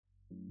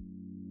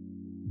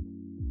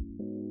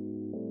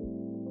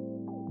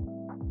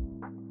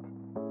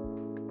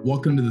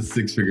Welcome to the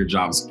Six Figure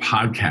Jobs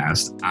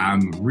podcast.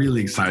 I'm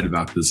really excited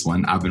about this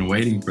one. I've been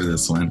waiting for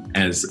this one.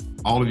 As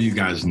all of you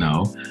guys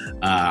know,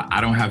 I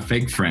don't have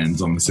fake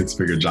friends on the Six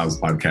Figure Jobs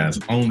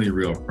podcast, only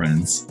real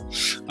friends.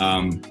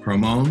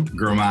 Ramon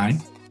Girmay,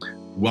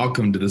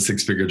 welcome to the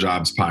Six Figure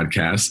Jobs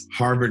podcast,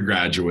 Harvard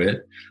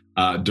graduate,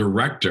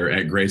 director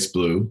at Grace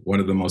Blue,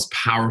 one of the most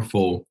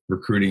powerful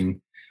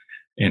recruiting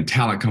and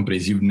talent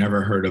companies you've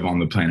never heard of on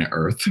the planet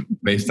Earth,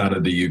 based out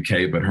of the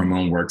UK, but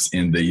Ramon works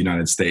in the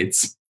United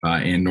States.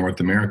 In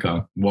North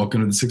America. Welcome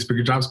to the Six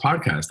Figure Jobs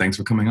podcast. Thanks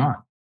for coming on.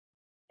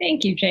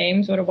 Thank you,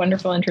 James. What a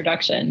wonderful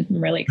introduction.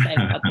 I'm really excited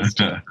about this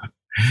too.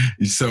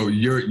 So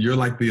you're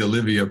like the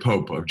Olivia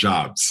Pope of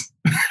jobs.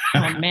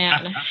 Oh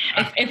man,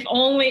 if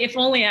only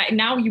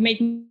now you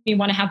make me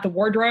want to have the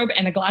wardrobe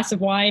and a glass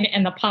of wine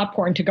and the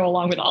popcorn to go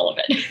along with all of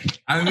it.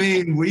 I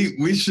mean,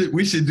 we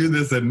should do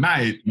this at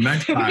night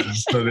next time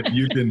so that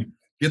you can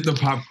get the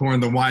popcorn,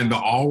 the wine, the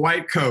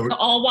all-white coat. The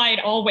all-white,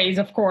 always,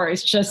 of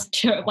course,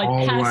 just like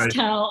all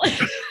pastel.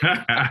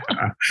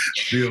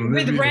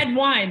 With red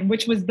wine,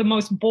 which was the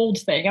most bold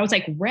thing. I was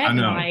like, red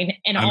wine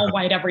and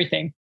all-white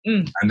everything.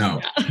 I know.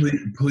 Yeah.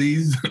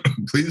 Please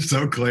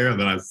tell Claire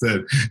that I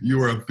said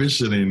you are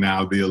officially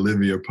now the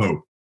Olivia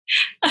Pope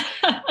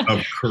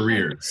of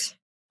careers.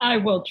 I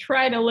will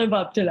try to live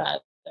up to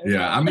that.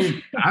 Yeah, I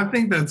mean, I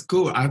think that's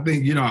cool. I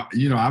think, you know,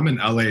 I'm in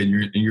LA and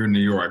you're in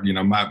New York. You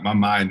know, my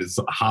mind is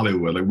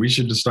Hollywood. Like, we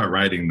should just start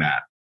writing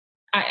that.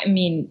 I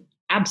mean,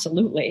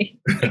 absolutely.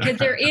 Because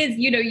there is,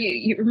 you know,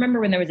 you remember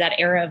when there was that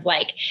era of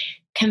like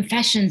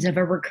confessions of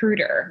a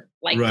recruiter,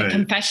 like the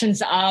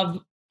confessions of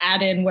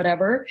add in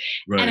whatever.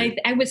 Right.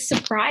 And I was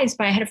surprised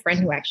by, I had a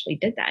friend who actually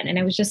did that. And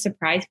I was just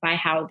surprised by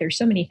how there's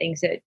so many things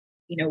that,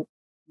 you know,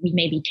 we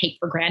maybe take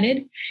for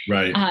granted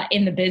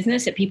in the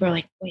business that people are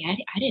like, wait,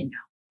 I didn't know.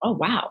 Oh,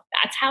 wow,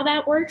 that's how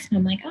that works. And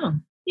I'm like, oh,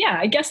 yeah,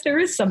 I guess there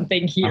is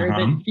something here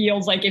that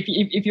feels like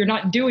if you're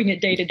not doing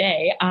it day to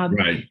day,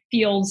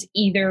 feels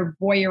either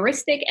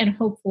voyeuristic and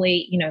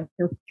hopefully, you know,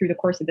 through the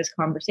course of this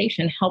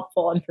conversation,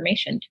 helpful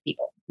information to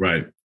people.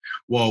 Right.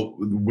 Well,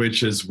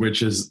 which is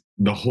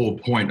the whole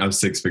point of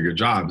Six Figure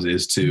Jobs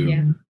is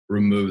to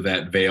remove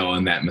that veil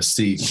and that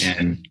mystique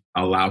and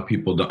allow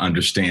people to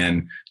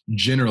understand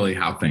generally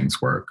how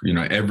things work. You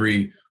know,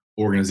 every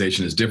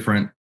organization is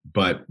different,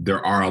 but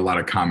there are a lot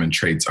of common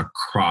traits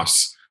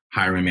across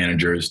hiring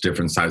managers,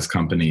 different size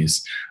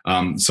companies.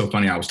 So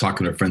funny, I was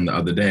talking to a friend the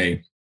other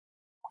day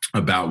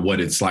about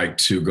what it's like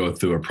to go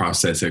through a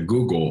process at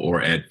Google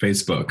or at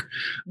Facebook.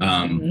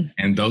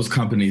 And those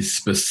companies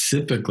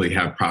specifically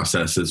have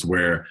processes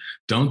where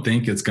don't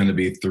think it's going to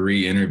be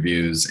 3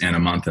 interviews in a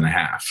month and a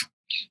half.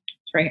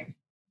 Right.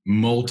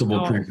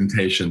 Multiple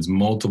presentations,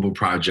 multiple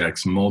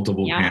projects,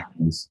 multiple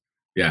panels.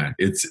 Yeah,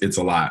 it's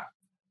a lot.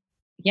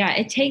 Yeah,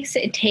 it takes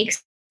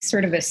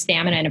sort of a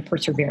stamina and a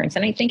perseverance.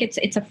 And I think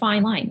it's a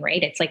fine line,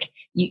 right? It's like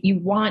you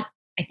want,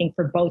 I think,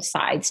 for both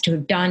sides to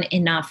have done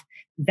enough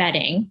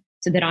vetting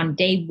so that on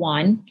day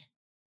one,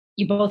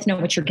 you both know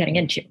what you're getting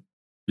into,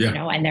 you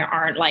know, and there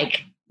aren't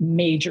like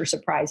major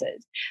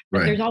surprises.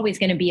 But there's always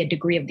going to be a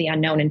degree of the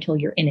unknown until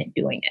you're in it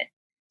doing it.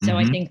 So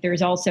I think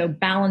there's also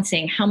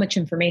balancing how much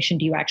information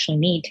do you actually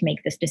need to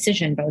make this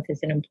decision, both as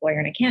an employer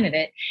and a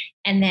candidate,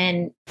 and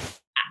then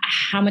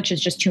how much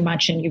is just too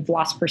much and you've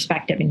lost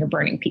perspective and you're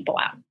burning people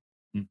out.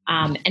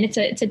 And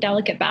it's a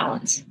delicate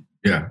balance.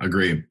 Yeah,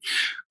 agree.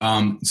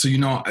 So, you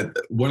know,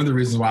 one of the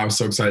reasons why I was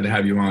so excited to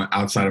have you on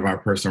outside of our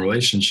personal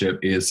relationship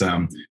is, you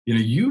know,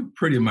 you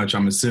pretty much,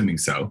 I'm assuming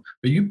so,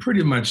 but you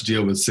pretty much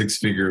deal with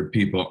 6-figure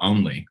people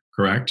only,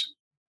 correct?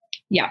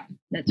 Yeah,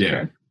 that's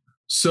true.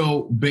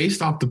 So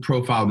based off the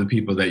profile of the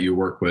people that you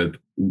work with,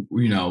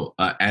 you know,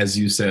 as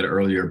you said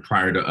earlier,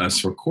 prior to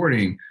us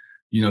recording,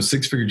 you know,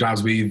 6-figure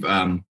jobs, we've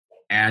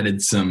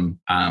added some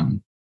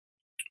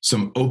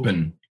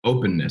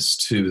openness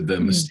to the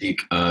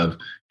mystique of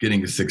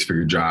getting a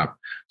 6-figure job.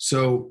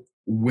 So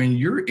when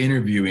you're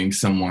interviewing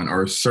someone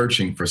or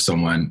searching for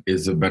someone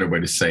is a better way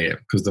to say it,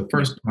 because the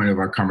first point of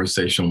our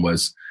conversation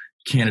was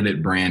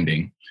candidate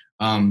branding.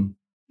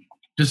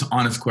 Just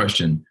honest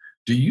question.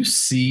 Do you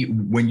see,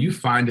 when you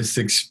find a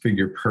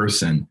 6-figure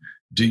person,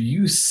 do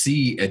you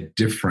see a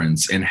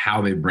difference in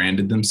how they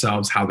branded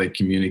themselves, how they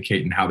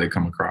communicate, and how they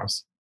come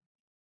across?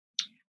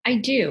 I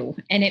do.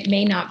 And it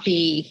may not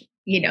be,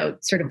 you know,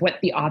 sort of what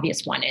the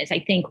obvious one is. I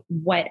think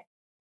what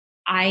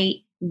I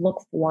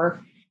look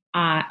for,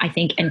 I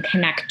think, and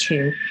connect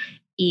to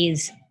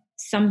is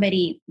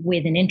somebody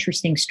with an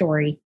interesting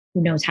story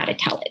who knows how to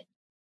tell it.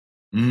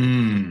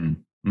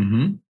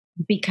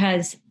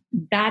 Because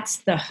that's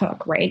the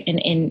hook, right?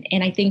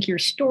 And I think your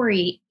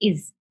story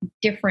is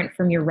different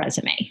from your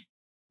resume.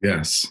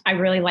 Yes. I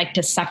really like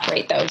to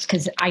separate those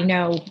because I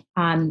know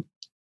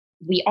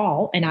we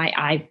all, and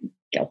I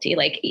guilty,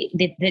 like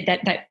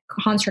that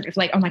construct of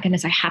like, oh my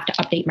goodness, I have to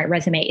update my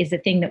resume is the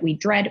thing that we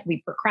dread.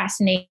 We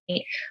procrastinate,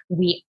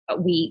 we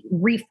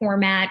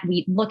reformat,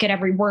 we look at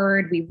every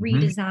word, we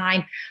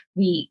redesign,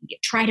 we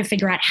try to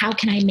figure out how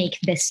can I make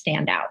this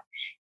stand out.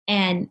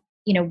 And,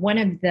 you know, one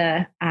of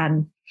the,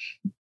 I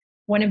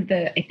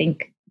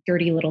think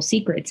dirty little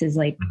secrets is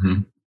like,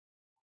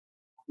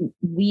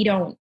 we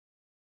don't,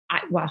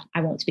 I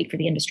won't speak for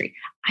the industry.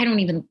 I don't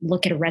even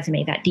look at a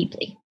resume that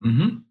deeply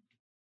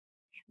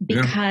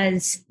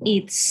because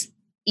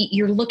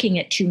you're looking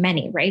at too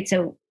many, right?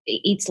 So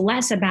it's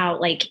less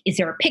about like, is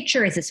there a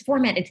picture? Is this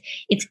format?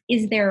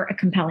 Is there a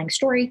compelling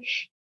story?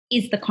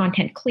 Is the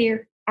content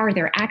clear? Are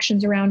there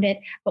actions around it?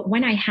 But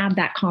when I have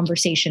that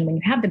conversation, when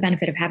you have the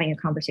benefit of having a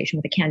conversation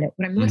with a candidate,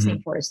 what I'm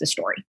listening for is the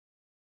story.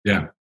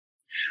 Yeah.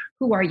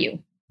 Who are you?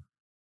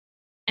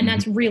 And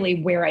that's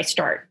really where I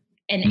start.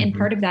 And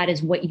part of that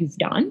is what you've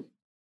done.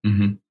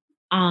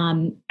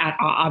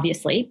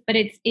 Obviously, but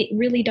it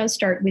really does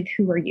start with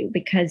who are you,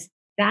 because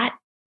that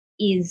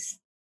is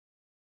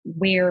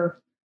where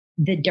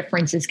the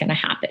difference is going to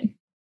happen.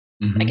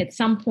 Like at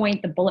some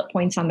point, the bullet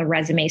points on the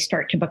resume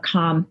start to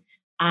become,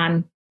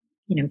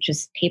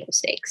 just table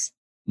stakes.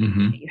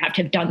 You have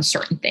to have done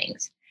certain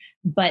things,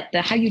 but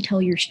how you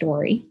tell your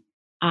story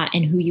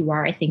and who you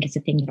are, I think, is the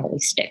thing that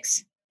always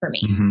sticks for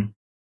me.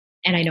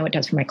 And I know it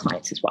does for my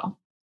clients as well.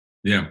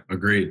 Yeah,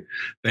 agreed.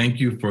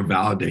 Thank you for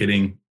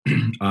validating,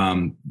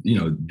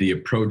 the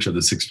approach of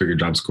the Six Figure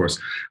Jobs course.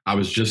 I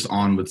was just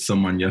on with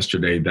someone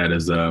yesterday that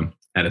is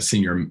at a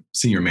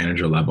senior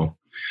manager level,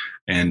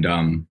 and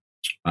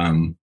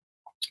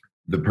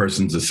the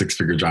person's a Six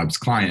Figure Jobs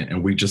client,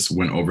 and we just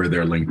went over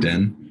their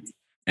LinkedIn,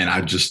 and I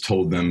just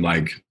told them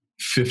like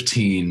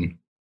 15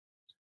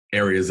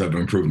 areas of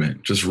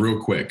improvement, just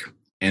real quick.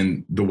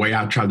 And the way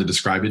I tried to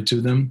describe it to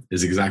them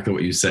is exactly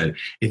what you said.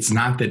 It's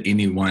not that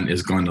anyone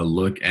is going to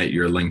look at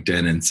your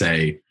LinkedIn and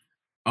say,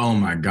 oh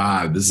my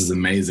God, this is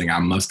amazing, I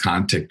must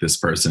contact this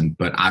person.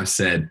 But I've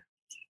said,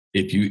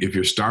 if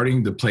you're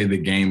starting to play the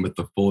game with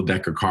the full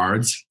deck of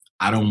cards,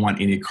 I don't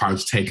want any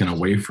cards taken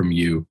away from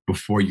you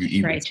before you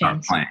even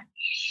start playing.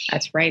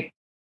 That's right.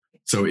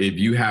 So if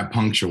you have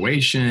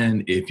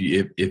punctuation, if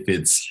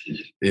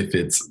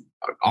it's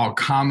all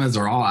commas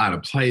are all out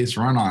of place,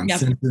 run-on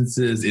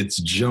sentences, it's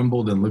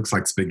jumbled and looks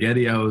like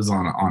SpaghettiOs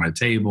on a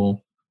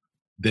table,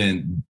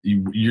 then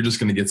you're just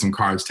going to get some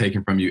cards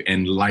taken from you,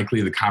 and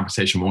likely the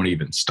conversation won't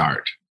even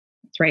start.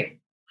 That's right.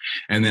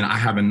 And then I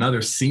have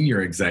another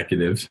senior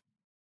executive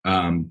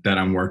that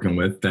I'm working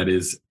with that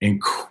is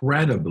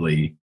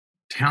incredibly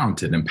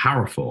talented and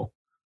powerful.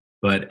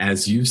 But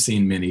as you've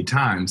seen many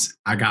times,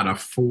 I got a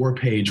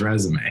 4-page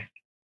resume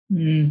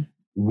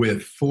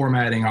with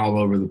formatting all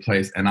over the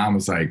place. And I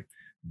was like,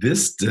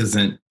 this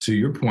doesn't, to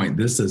your point,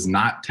 this does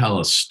not tell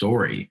a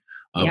story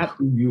of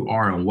who you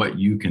are and what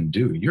you can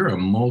do. You're a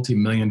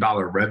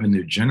multi-million-dollar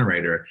revenue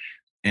generator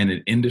and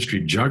an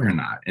industry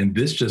juggernaut. And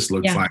this just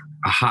looks like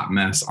a hot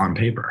mess on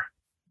paper.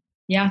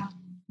 Yeah.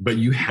 But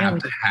you have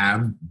to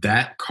have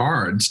that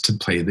cards to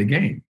play the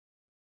game.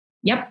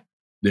 Yep.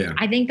 Yeah.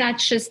 I think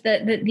that's just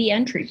the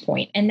entry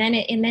point. And then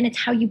it's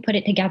how you put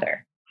it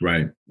together.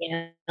 Right.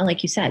 Yeah.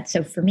 Like you said.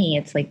 So for me,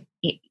 it's like,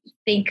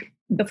 think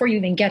before you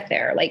even get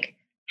there, like,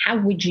 how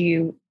would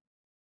you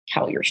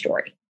tell your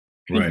story?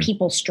 I think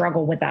people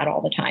struggle with that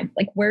all the time.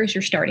 Like, where's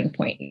your starting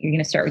point? You're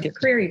going to start with your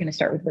career. You're going to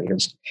start with where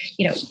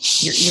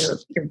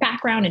your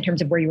background in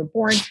terms of where you were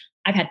born.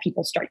 I've had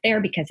people start there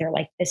because they're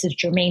like, this is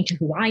germane to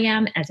who I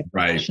am as a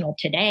professional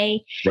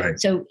today. Right.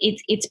 So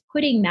it's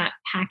putting that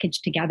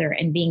package together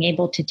and being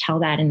able to tell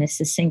that in a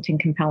succinct and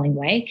compelling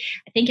way.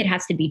 I think it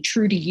has to be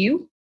true to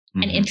you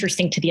and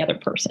interesting to the other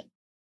person,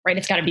 right?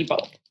 It's got to be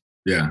both.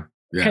 Yeah.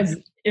 Because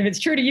if it's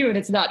true to you and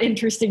it's not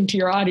interesting to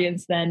your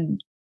audience, then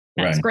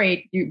that's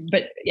great.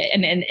 But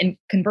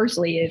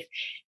conversely, if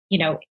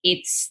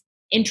it's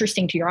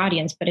interesting to your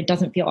audience, but it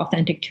doesn't feel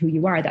authentic to who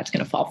you are, that's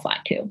going to fall flat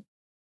too.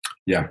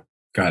 Yeah,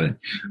 got it.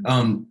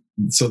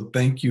 So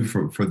thank you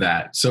for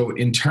that. So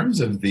in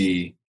terms of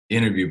the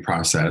interview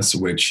process,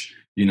 which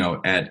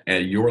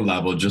at your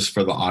level, just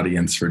for the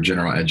audience for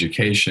general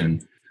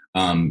education,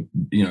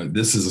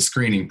 this is a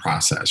screening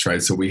process,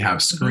 right? So we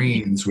have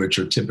screens, which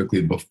are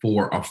typically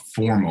before a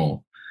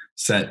formal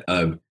set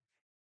of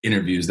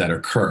interviews that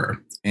occur.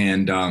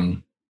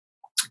 And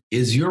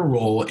is your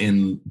role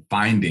in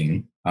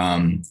finding,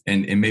 and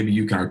maybe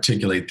you can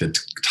articulate the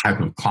type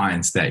of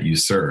clients that you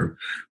serve,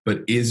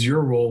 but is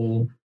your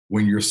role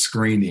when you're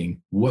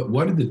screening,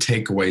 what are the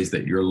takeaways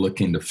that you're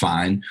looking to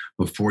find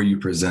before you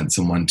present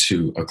someone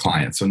to a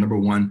client? So number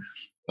one,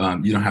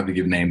 you don't have to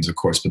give names, of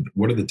course, but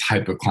what are the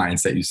type of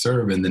clients that you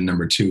serve? And then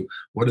number two,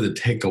 what are the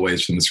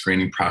takeaways from the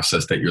screening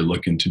process that you're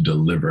looking to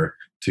deliver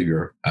to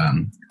your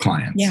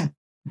clients? Yeah.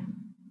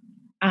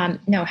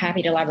 No,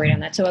 happy to elaborate on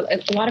that. So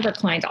a lot of our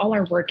clients, all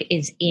our work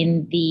is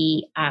in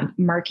the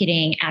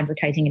marketing,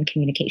 advertising, and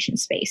communication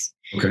space.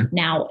 Okay.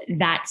 Now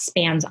that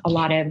spans a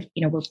lot of,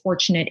 we're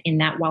fortunate in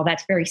that while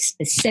that's very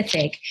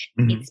specific,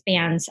 it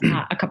spans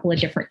a couple of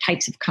different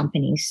types of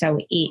companies. So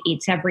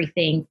it's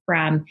everything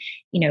from,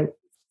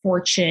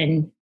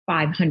 Fortune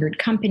 500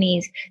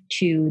 companies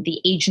to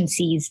the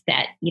agencies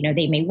that,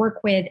 they may work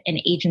with.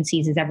 And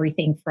agencies is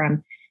everything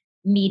from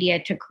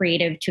media to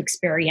creative to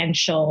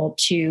experiential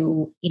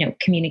to,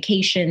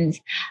 communications,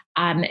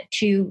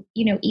 to,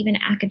 even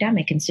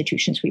academic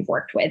institutions we've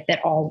worked with that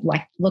all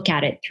look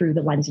at it through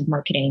the lens of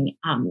marketing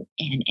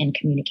and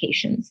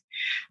communications.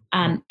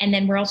 And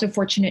then we're also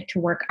fortunate to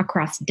work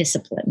across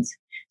disciplines.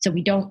 So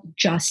we don't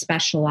just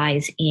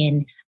specialize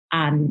in,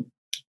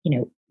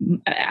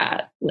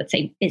 let's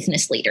say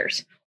business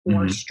leaders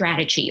or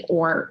strategy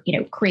or,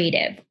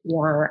 creative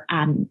or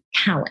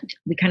talent.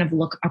 We kind of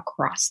look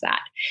across that.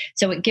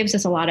 So it gives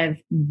us a lot of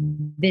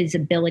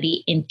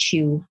visibility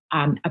into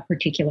a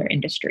particular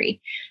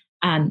industry.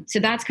 So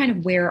that's kind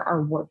of where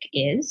our work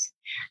is.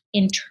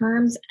 In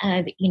terms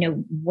of,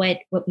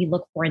 what we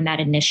look for in that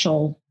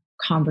initial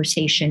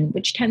conversation,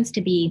 which tends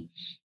to be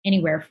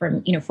anywhere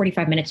from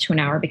 45 minutes to an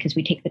hour, because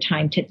we take the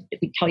time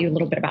we tell you a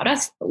little bit about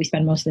us, but we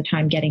spend most of the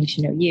time getting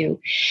to know you,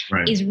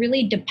 is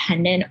really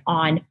dependent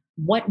on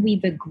what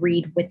we've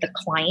agreed with the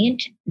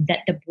client that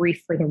the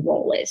brief for the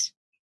role is.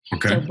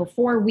 Okay. So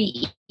before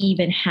we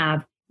even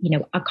have,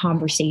 a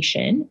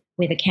conversation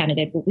with a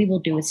candidate, what we will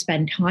do is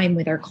spend time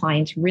with our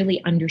clients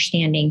really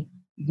understanding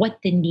what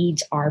the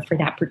needs are for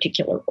that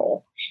particular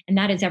role. And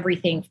that is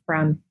everything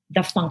from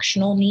the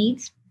functional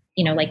needs,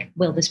 like,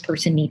 will this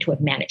person need to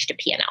have managed a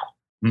P&L?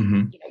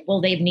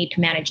 Will they need to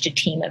manage a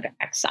team of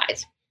X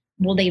size?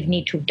 Will they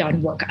need to have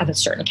done work of a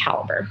certain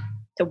caliber?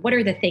 So what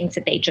are the things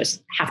that they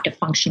just have to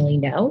functionally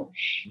know?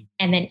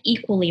 And then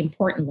equally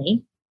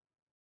importantly,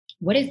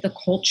 what is the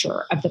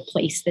culture of the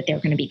place that they're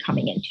going to be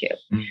coming into?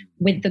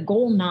 With the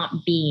goal not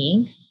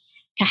being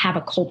to have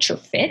a culture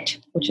fit,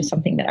 which is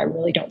something that I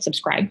really don't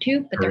subscribe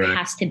to, but there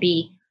has to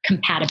be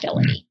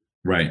compatibility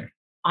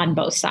on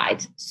both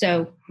sides.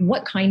 So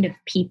what kind of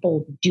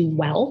people do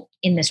well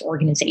in this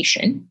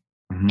organization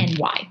and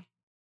why?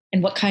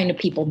 And what kind of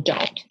people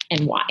don't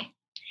and why?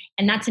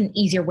 And that's an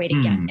easier way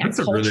to get at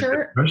that's culture. A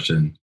really good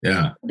question.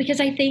 Yeah.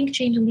 Because I think,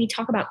 James, when we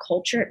talk about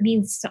culture, it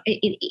means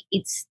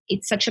it's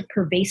such a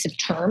pervasive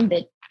term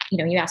that,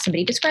 you ask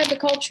somebody, describe the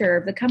culture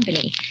of the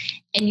company,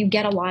 and you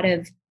get a lot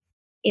of,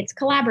 it's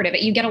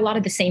collaborative. You get a lot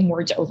of the same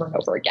words over and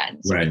over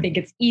again. So I think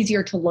it's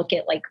easier to look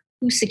at like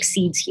who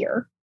succeeds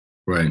here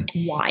and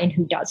why and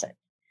who doesn't.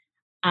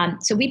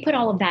 So we put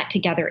all of that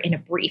together in a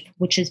brief,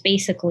 which is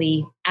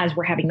basically, as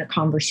we're having the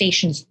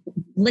conversations,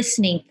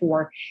 listening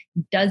for,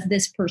 does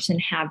this person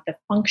have the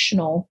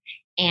functional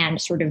and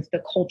sort of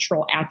the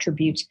cultural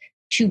attributes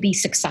to be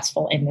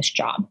successful in this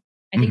job?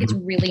 I think it's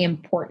really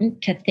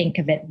important to think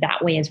of it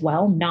that way as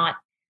well. Not,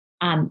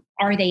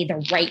 are they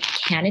the right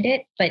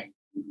candidate, but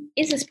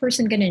is this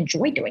person going to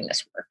enjoy doing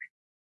this work?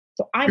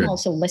 So I'm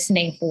also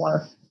listening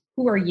for,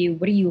 who are you?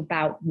 What are you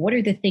about? What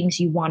are the things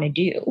you want to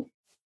do?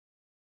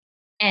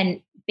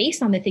 And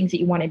based on the things that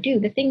you want to do,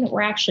 the thing that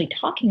we're actually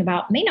talking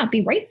about may not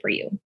be right for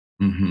you.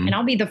 And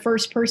I'll be the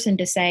first person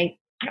to say,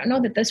 I don't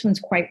know that this one's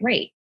quite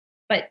right.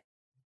 But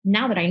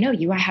now that I know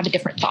you, I have a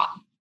different thought.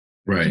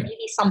 Maybe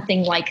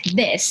something like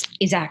this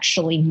is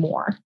actually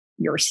more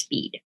your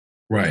speed.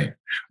 Let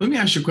me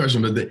ask you a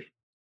question, but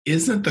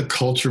isn't the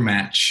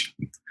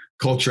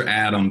culture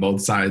ad on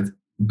both sides,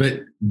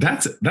 but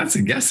that's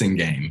a guessing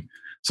game.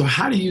 So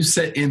how do you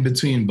sit in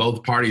between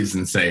both parties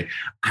and say,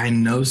 I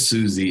know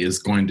Susie is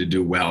going to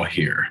do well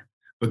here?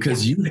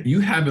 Because you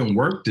haven't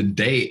worked a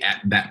day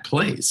at that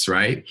place,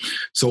 right?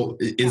 So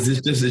is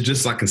it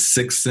just like a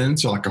sixth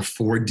sense or like a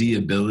 4D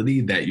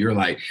ability that you're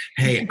like,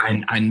 hey,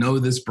 I know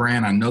this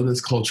brand, I know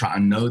this culture, I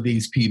know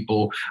these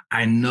people,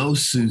 I know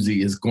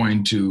Susie is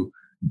going to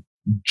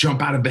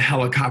jump out of the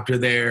helicopter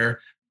there,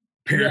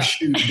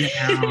 parachute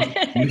down,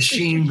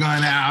 machine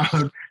gun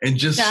out, and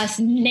just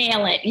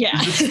nail it.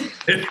 Yeah.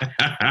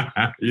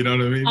 You know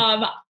what I mean?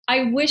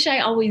 I wish I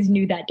always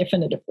knew that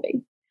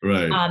definitively.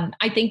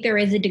 I think there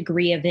is a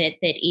degree of it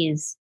that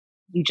is,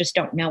 you just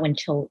don't know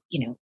until,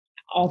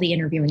 all the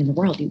interviewing in the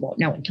world, you won't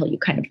know until you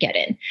kind of get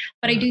in.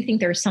 But I do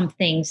think there are some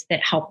things that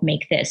help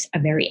make this a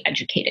very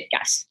educated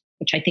guess,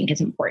 which I think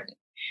is important.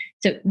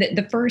 So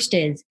the first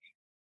is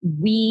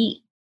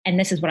and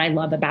this is what I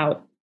love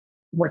about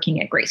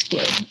working at Grace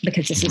Blue,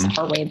 because this is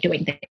our way of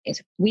doing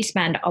things. We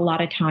spend a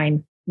lot of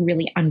time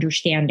really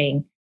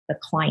understanding the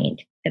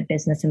client, the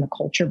business, and the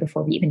culture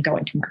before we even go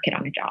into market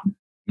on a job.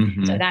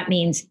 So that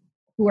means,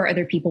 who are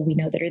other people we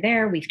know that are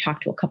there? We've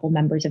talked to a couple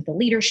members of the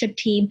leadership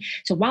team.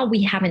 So while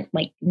we haven't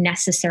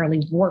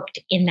necessarily worked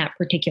in that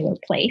particular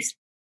place,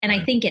 and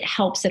I think it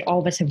helps that all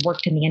of us have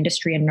worked in the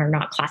industry and are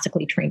not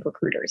classically trained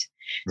recruiters.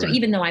 So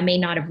even though I may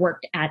not have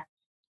worked at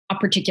a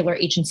particular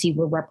agency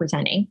we're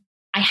representing,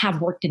 I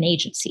have worked in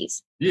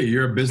agencies. Yeah,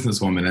 you're a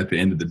businesswoman at the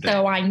end of the day.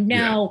 So I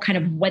know kind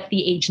of what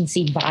the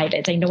agency vibe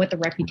is. I know what the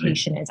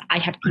reputation is. I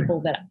have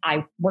people that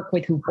I work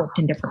with who've worked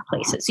in different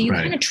places. So you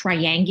kind of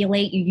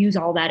triangulate, you use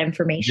all that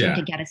information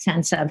to get a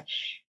sense of,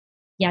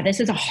 this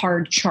is a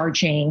hard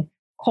charging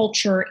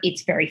culture.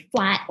 It's very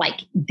flat.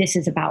 This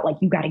is about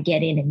you got to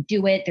get in and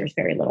do it. There's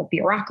very little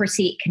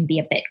bureaucracy. It can be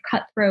a bit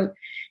cutthroat.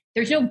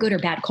 There's no good or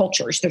bad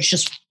cultures. There's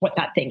just what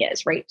that thing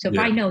is, right? So if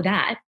I know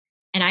that,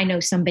 and I know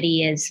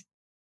somebody is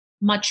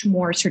much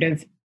more sort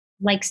of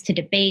likes to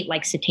debate,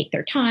 likes to take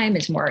their time,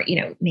 is more,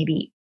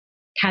 maybe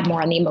had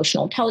more on the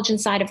emotional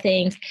intelligence side of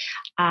things,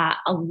 a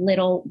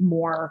little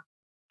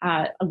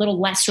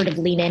less sort of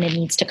lean in and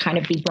needs to kind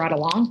of be brought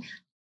along.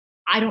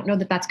 I don't know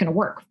that that's going to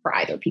work for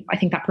either people. I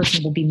think that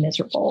person will be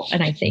miserable.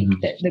 And I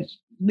think that the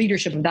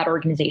leadership of that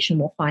organization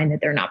will find that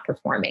they're not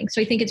performing.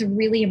 So I think it's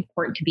really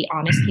important to be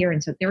honest here.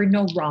 And so there are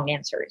no wrong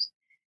answers.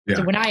 Yeah.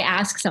 So when I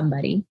ask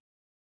somebody,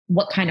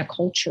 what kind of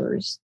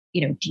cultures,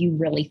 do you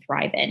really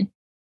thrive in?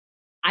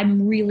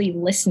 I'm really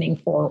listening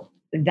for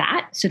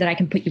that so that I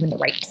can put you in the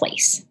right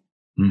place.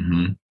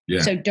 Mm-hmm.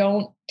 Yeah. So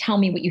don't tell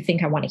me what you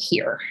think I want to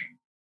hear.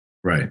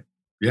 Right.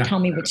 Yeah. Tell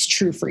me what's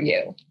true for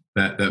you.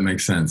 That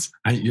makes sense.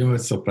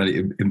 What's so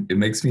funny? It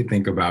makes me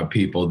think about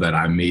people that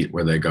I meet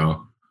where they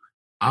go,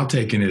 I'll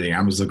take anything.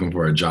 I'm just looking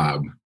for a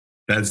job.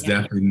 That's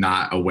definitely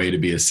not a way to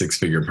be a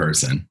six-figure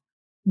person.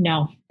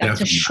 No, that's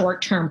definitely a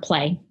short-term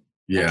play.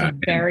 Yeah. That's a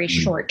very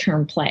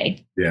short-term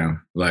play. Yeah.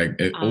 Like,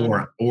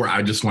 or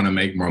I just want to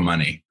make more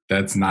money.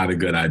 That's not a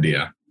good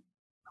idea.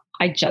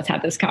 I just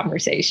had this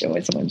conversation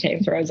with someone,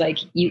 James, where I was like,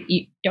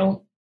 you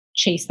don't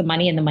chase the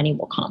money and the money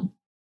will come.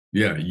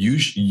 Yeah, you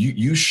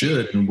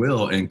should and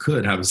will and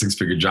could have a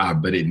six-figure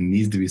job, but it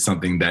needs to be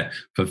something that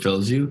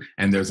fulfills you.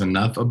 And there's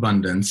enough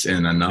abundance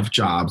and enough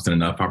jobs and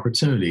enough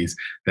opportunities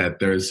that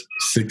there's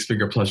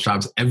six-figure plus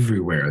jobs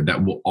everywhere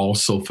that will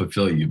also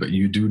fulfill you. But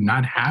you do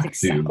not have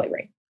That's exactly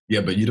right. Yeah,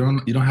 but you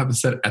don't have to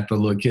sit at the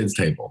little kids'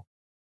 table.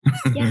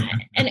 Yeah,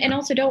 and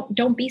also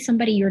don't be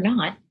somebody you're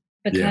not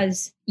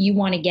because you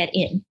want to get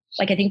in.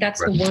 Like I think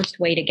that's the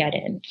worst way to get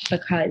in,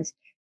 because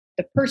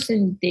the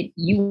person that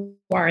you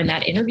are in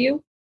that interview.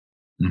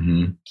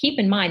 Mm-hmm. Keep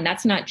in mind,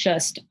 that's not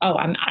just,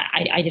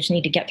 I just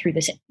need to get through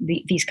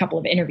these couple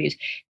of interviews.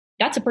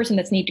 That's a person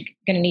that's going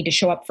to need to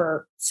show up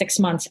for 6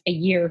 months, a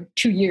year,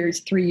 2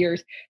 years, 3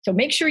 years. So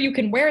make sure you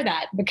can wear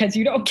that, because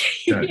you don't.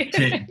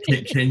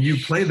 Can you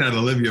play that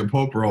Olivia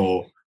Pope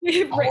role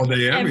all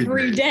day,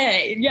 every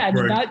day? Yeah,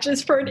 not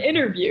just for an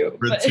interview.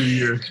 For 2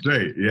 years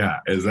straight. Yeah.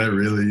 Is that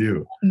really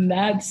you?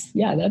 That's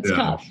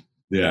tough.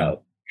 Yeah.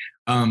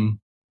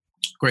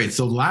 Great.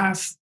 So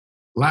last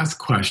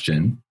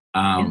question.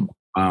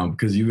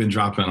 Because you've been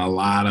dropping a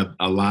lot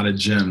of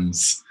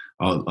gems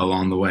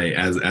along the way.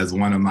 As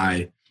one of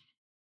my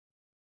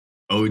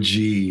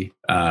OG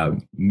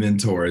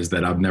mentors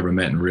that I've never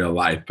met in real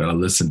life, but I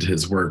listened to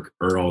his work.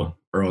 Earl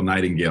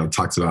Nightingale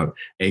talks about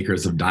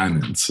acres of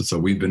diamonds. So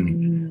we've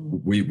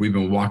been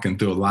walking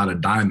through a lot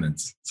of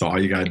diamonds. So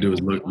all you got to do is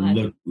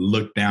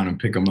look down and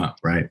pick them up,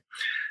 right?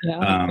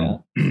 Yeah.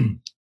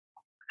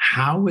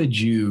 How would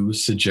you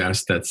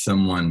suggest that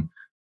someone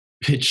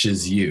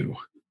pitches you?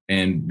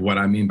 And what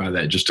I mean by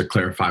that, just to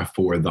clarify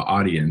for the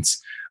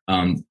audience,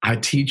 I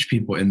teach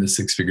people in the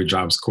Six-Figure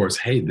Jobs course,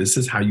 hey, this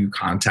is how you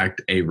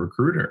contact a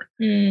recruiter.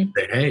 Say,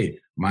 hey,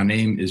 my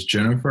name is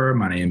Jennifer,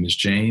 my name is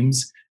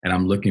James, and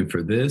I'm looking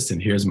for this,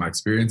 and here's my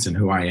experience and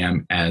who I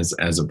am as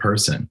a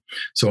person.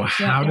 So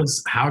how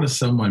does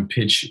someone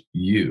pitch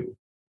you?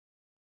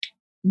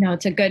 No,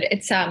 it's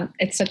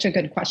such a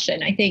good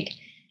question. I think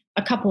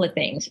a couple of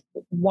things.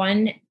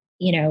 One,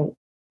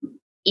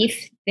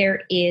 if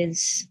there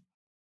is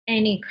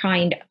any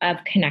kind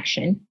of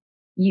connection,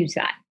 use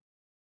that.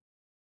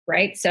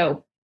 Right?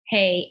 So,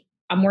 hey,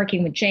 I'm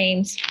working with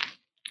James.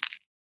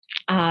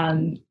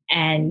 And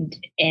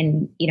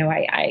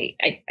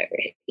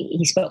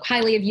he spoke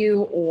highly of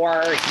you, or,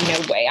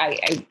 I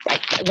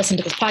listened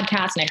to this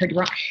podcast and I heard you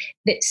wrong.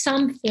 That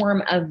some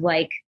form of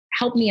like,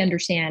 help me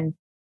understand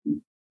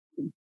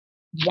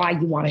why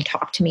you want to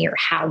talk to me, or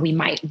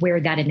where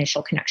that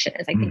initial connection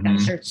is. I think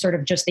that's sort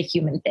of just the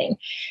human thing.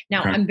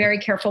 Now, I'm very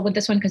careful with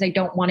this one because I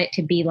don't want it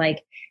to be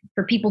like,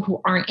 for people who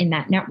aren't in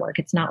that network,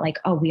 it's not like,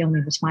 oh, we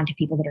only respond to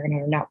people that are in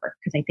our network,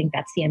 because I think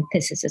that's the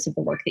antithesis of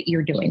the work that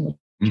you're doing,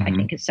 which I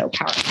think is so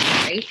powerful,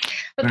 right?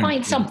 But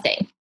find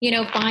something,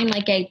 find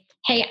like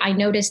hey, I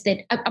noticed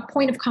that a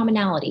point of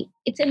commonality.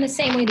 It's in the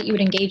same way that you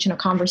would engage in a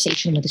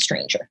conversation with a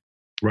stranger.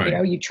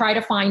 Right. You try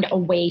to find a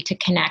way to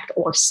connect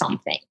or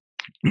something.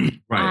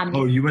 Right.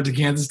 You went to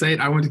Kansas State?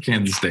 I went to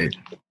Kansas State.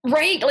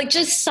 Right. Like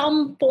just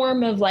some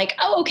form of like,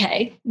 oh,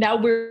 okay. Now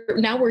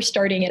we're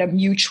starting at a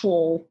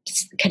mutual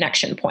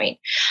connection point.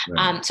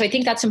 Right. So I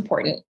think that's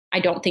important. I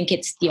don't think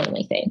it's the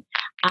only thing.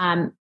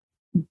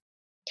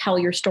 Tell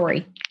your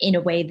story in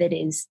a way that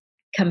is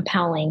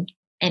compelling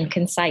and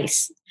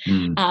concise.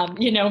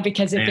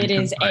 Because if it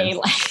is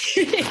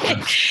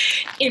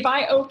if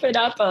I open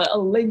up a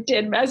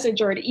LinkedIn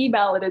message or an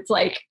email and it's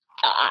like,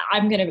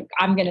 I'm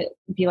gonna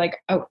be like,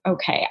 oh,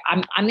 okay,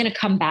 I'm gonna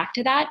come back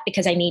to that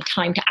because I need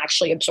time to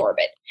actually absorb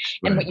it.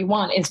 Right. And what you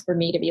want is for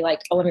me to be like,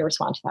 oh, let me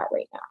respond to that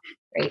right now,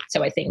 right?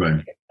 So I think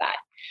that.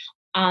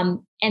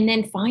 And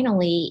then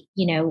finally,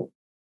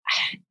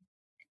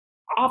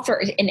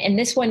 offer, and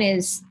this one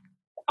is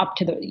up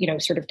to the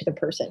sort of to the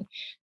person,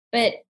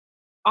 but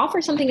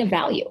offer something of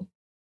value.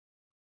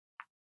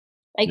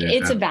 Like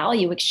it's a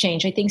value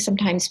exchange. I think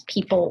sometimes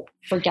people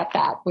forget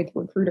that with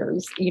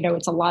recruiters.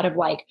 It's a lot of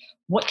like,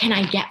 what can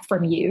I get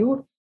from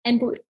you?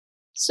 And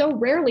so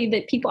rarely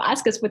that people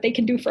ask us what they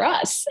can do for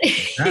us.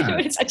 Yeah.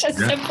 It's such a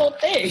simple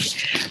thing,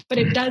 but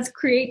it does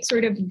create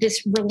sort of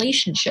this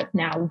relationship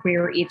now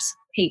where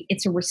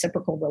it's a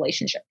reciprocal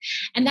relationship.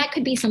 And that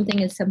could be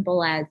something as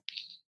simple as,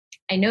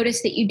 I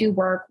noticed that you do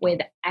work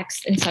with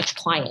X and such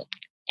client,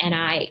 and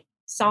I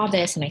saw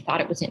this and I thought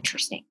it was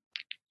interesting.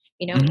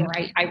 Or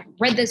I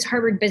read this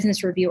Harvard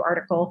Business Review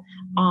article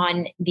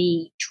on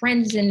the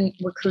trends in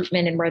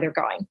recruitment and where they're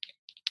going.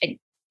 I,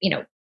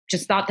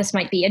 just thought this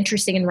might be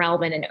interesting and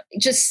relevant, and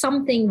just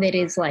something that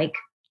is like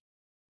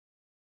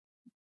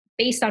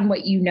based on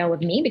what you know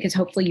of me, because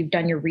hopefully you've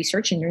done your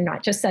research and you're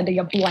not just sending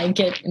a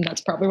blanket. And that's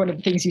probably one of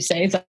the things you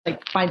say is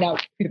like, find out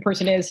who the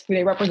person is, who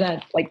they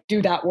represent, like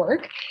do that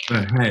work.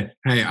 Hey,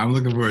 I'm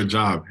looking for a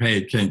job.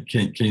 Hey, can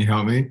you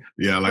help me?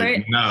 Yeah. Like,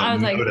 right? No, I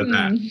was like,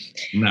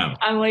 no.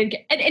 I'm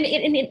like,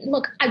 and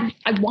look, I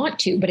want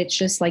to, but it's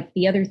just like,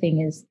 the other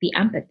thing is the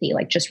empathy,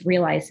 like just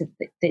realize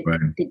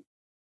that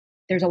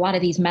there's a lot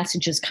of these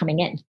messages coming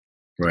in.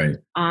 Right.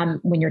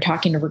 When you're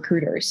talking to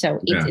recruiters.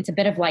 So it's a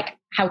bit of like,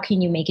 how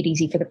can you make it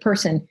easy for the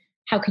person?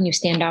 How can you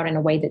stand out in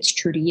a way that's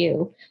true to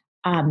you?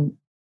 And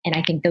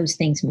I think those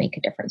things make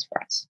a difference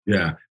for us.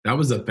 Yeah. That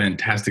was a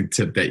fantastic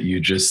tip that you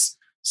just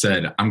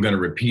said. I'm going to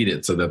repeat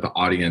it so that the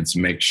audience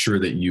makes sure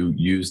that you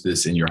use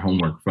this in your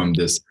homework from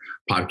this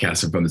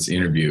podcast and from this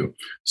interview.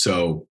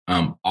 So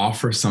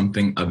offer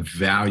something of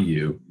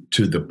value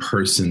to the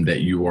person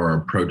that you are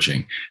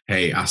approaching.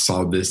 Hey, I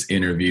saw this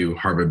interview,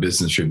 Harvard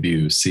Business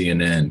Review,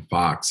 CNN,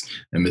 Fox,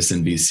 and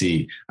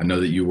MSNBC. I know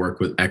that you work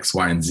with X,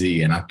 Y, and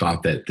Z, and I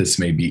thought that this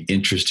may be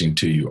interesting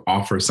to you.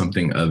 Offer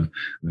something of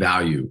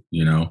value,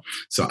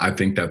 So I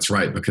think that's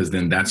right, because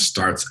then that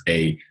starts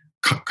a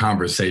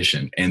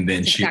conversation. And then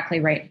exactly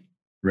right.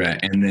 Right.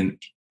 And then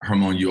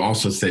Harmon, you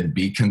also said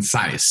be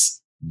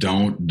concise.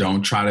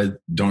 Don't try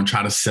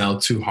to sell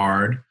too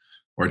hard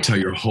or tell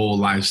your whole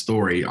life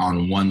story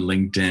on one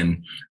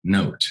LinkedIn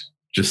note.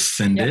 Just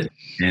send it,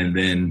 and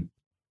then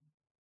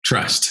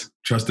trust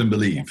and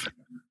believe.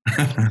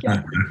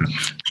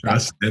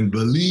 Trust and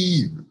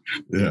believe.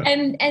 Yeah.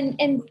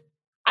 And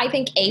I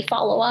think a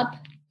follow-up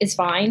is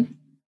fine.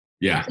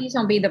 Yeah. Please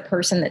don't be the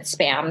person that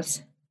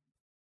spams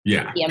the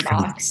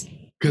inbox.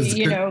 Because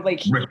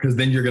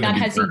then you're going to that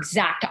has the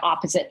exact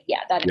opposite.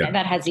 Yeah,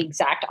 that has the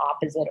exact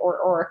opposite.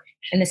 Or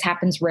and this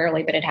happens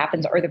rarely, but it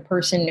happens. Or the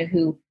person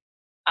who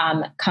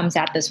comes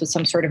at this with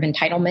some sort of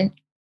entitlement.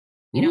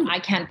 I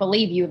can't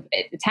believe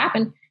it's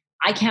happened.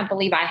 I can't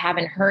believe I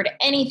haven't heard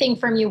anything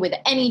from you with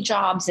any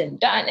jobs and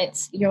done.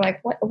 You're like,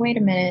 what? Wait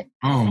a minute.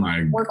 Oh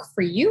my! Work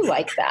for you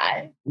like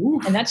that,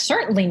 and that's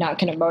certainly not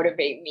going to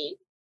motivate me.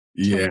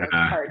 To work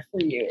hard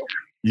for you.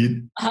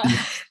 You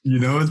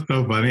know, it's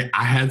so funny.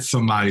 I had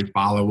somebody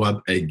follow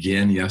up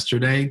again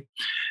yesterday,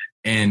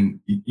 and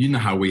you know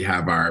how we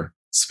have our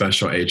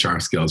special HR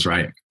skills,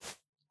 right?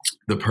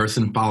 The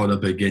person followed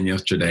up again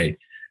yesterday,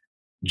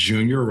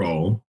 junior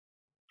role,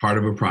 part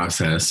of a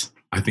process.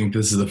 I think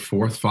this is the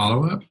fourth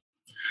follow-up.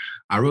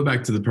 I wrote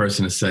back to the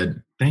person and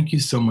said, thank you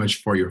so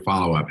much for your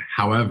follow-up.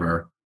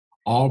 However,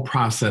 all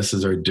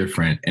processes are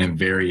different and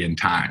vary in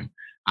time.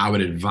 I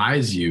would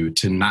advise you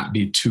to not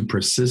be too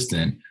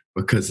persistent,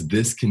 because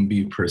this can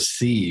be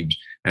perceived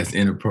as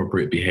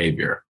inappropriate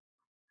behavior.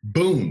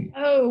 Boom.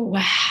 Oh,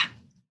 wow.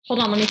 Hold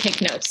on. Let me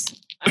take notes.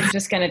 I'm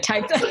just going to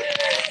type that.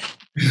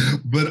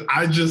 But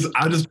I just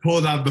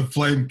pulled out the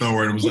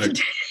flamethrower and was like,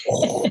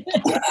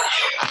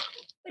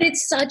 But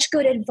it's such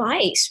good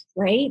advice,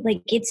 right?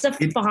 Like it's a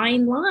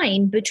fine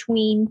line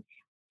between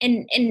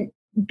and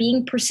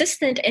being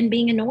persistent and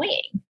being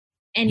annoying.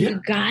 And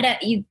you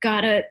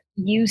gotta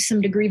use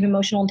some degree of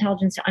emotional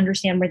intelligence to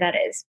understand where that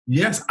is.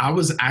 Yes, I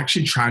was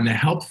actually trying to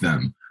help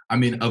them. I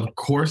mean, of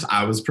course,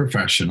 I was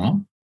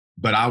professional,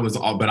 but I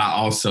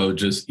also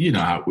just,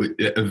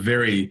 a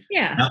very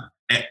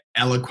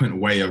eloquent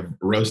way of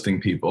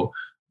roasting people.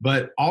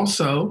 But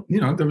also,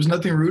 there was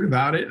nothing rude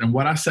about it, and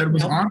what I said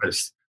was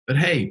honest. But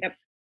hey,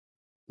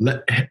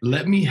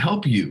 let me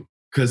help you,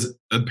 because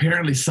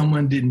apparently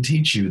someone didn't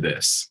teach you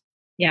this.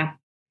 Yeah.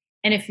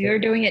 And if you're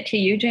doing it to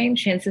you,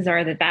 James, chances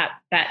are that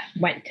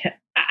went to,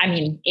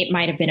 it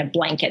might have been a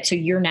blanket. So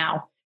you're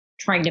now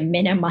trying to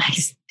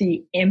minimize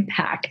the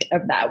impact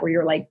of that, where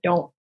you're like,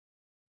 it's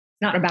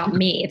not about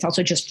me. It's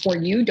also just for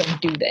you. Don't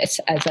do this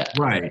as a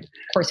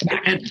course of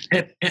action.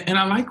 And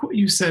I like what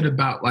you said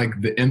about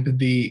like the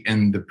empathy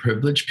and the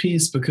privilege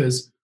piece,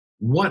 because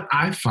what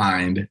I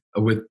find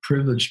with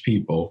privileged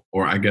people,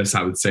 or I guess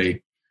I would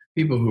say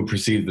people who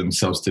perceive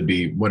themselves to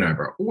be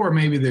whatever, or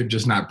maybe they're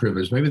just not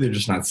privileged, maybe they're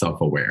just not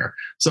self-aware.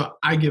 So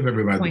I give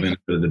everybody the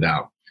benefit of the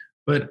doubt.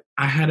 But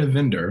I had a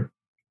vendor,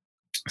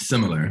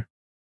 similar,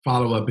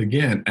 follow up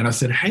again. And I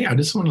said, hey, I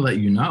just want to let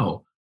you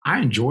know, I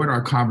enjoyed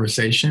our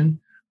conversation,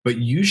 but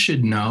you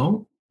should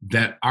know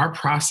that our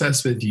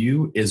process with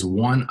you is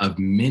one of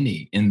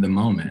many in the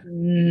moment.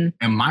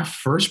 And my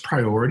first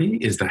priority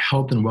is the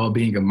health and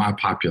well-being of my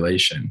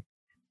population.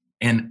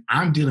 And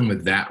I'm dealing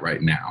with that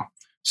right now.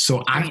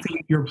 So I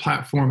think your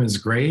platform is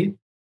great.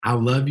 I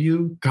love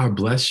you. God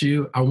bless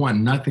you. I want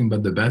nothing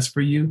but the best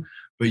for you.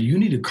 But you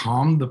need to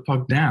calm the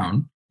fuck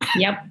down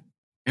Yep.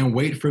 And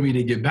wait for me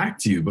to get back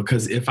to you.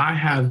 Because if I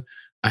have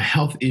a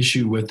health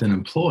issue with an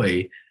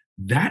employee,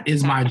 that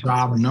is my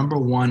job number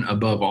one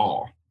above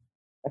all.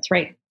 That's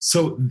right.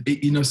 So,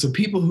 so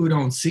people who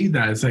don't see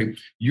that, it's like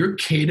your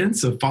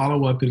cadence of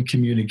follow-up and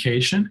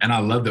communication. And I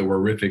love that we're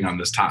riffing on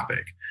this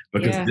topic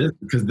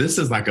because this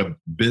is like a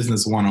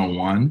business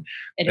one-on-one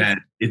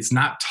it's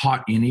not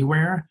taught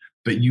anywhere,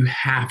 but you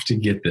have to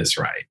get this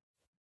right.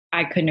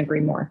 I couldn't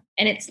agree more.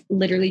 And it's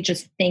literally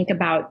just think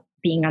about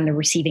being on the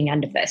receiving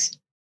end of this.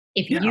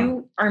 If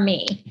you are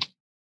me,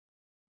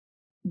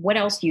 what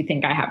else do you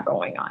think I have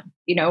going on?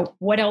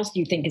 What else do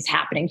you think is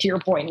happening, to your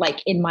point,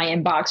 like in my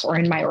inbox or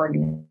in my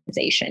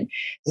organization?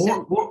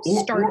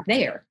 Start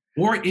there.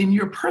 Or in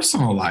your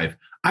personal life.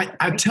 I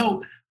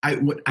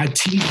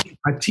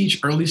teach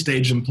early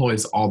stage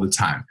employees all the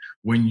time.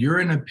 When you're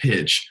in a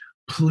pitch,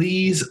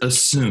 please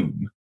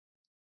assume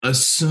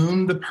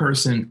the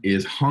person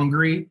is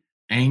hungry,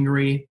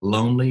 angry,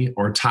 lonely,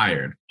 or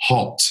tired.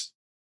 Halt.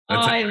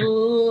 I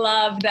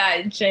love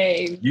that,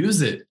 James.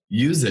 Use it.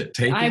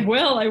 Take it. I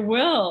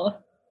will.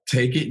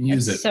 Take it and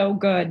use it. So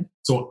good.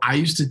 So I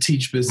used to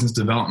teach business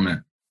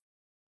development.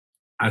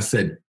 I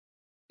said,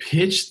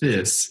 pitch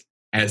this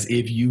as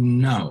if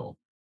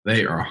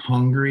they are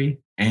hungry,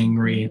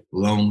 angry,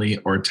 lonely,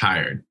 or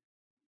tired.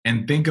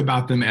 And think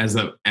about them as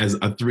a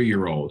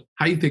 3-year-old.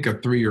 How do you think a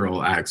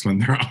 3-year-old acts when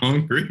they're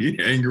hungry,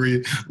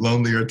 angry,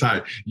 lonely, or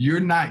tired? You're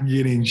not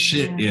getting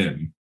shit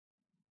in.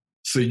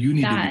 So you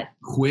need to be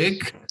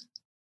quick,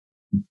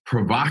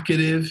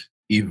 provocative,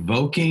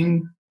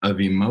 evoking of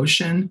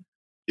emotion.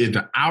 If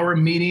an hour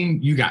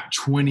meeting, you got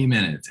 20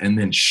 minutes and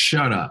then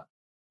shut up.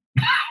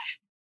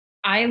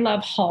 I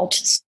love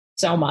halt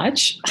so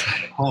much.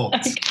 Halt.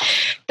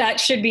 That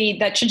should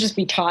just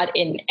be taught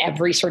in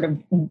every sort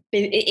of,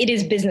 it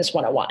is business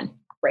 101,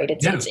 right?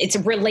 It's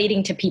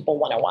relating to people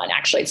 101.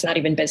 Actually, it's not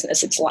even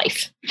business, it's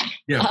life.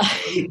 Yeah.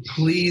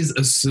 Please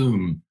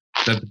assume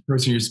that the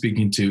person you're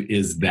speaking to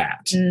is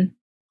that.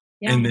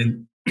 Yeah. And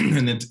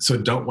then, so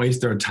don't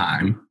waste their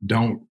time.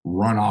 Don't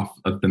run off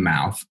of the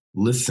mouth.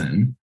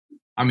 Listen.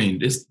 I mean,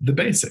 it's the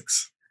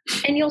basics.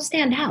 And you'll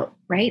stand out,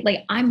 right?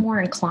 Like I'm more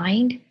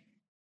inclined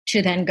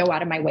to then go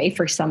out of my way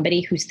for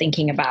somebody who's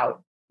thinking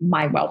about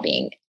my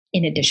well-being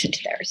in addition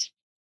to theirs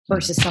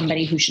versus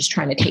somebody who's just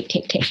trying to take.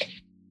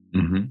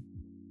 Mm-hmm.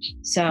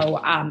 So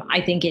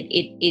I think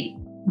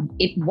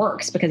it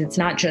works because it's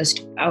not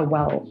just,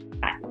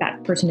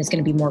 that person is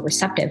going to be more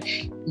receptive.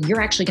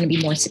 You're actually going to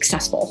be more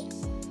successful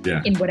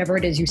in whatever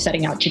it is you're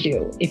setting out to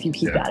do if you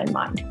keep that in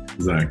mind.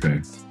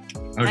 Exactly.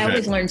 Okay. I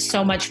always learn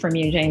so much from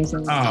you, James,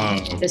 and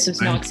this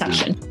is no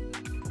exception.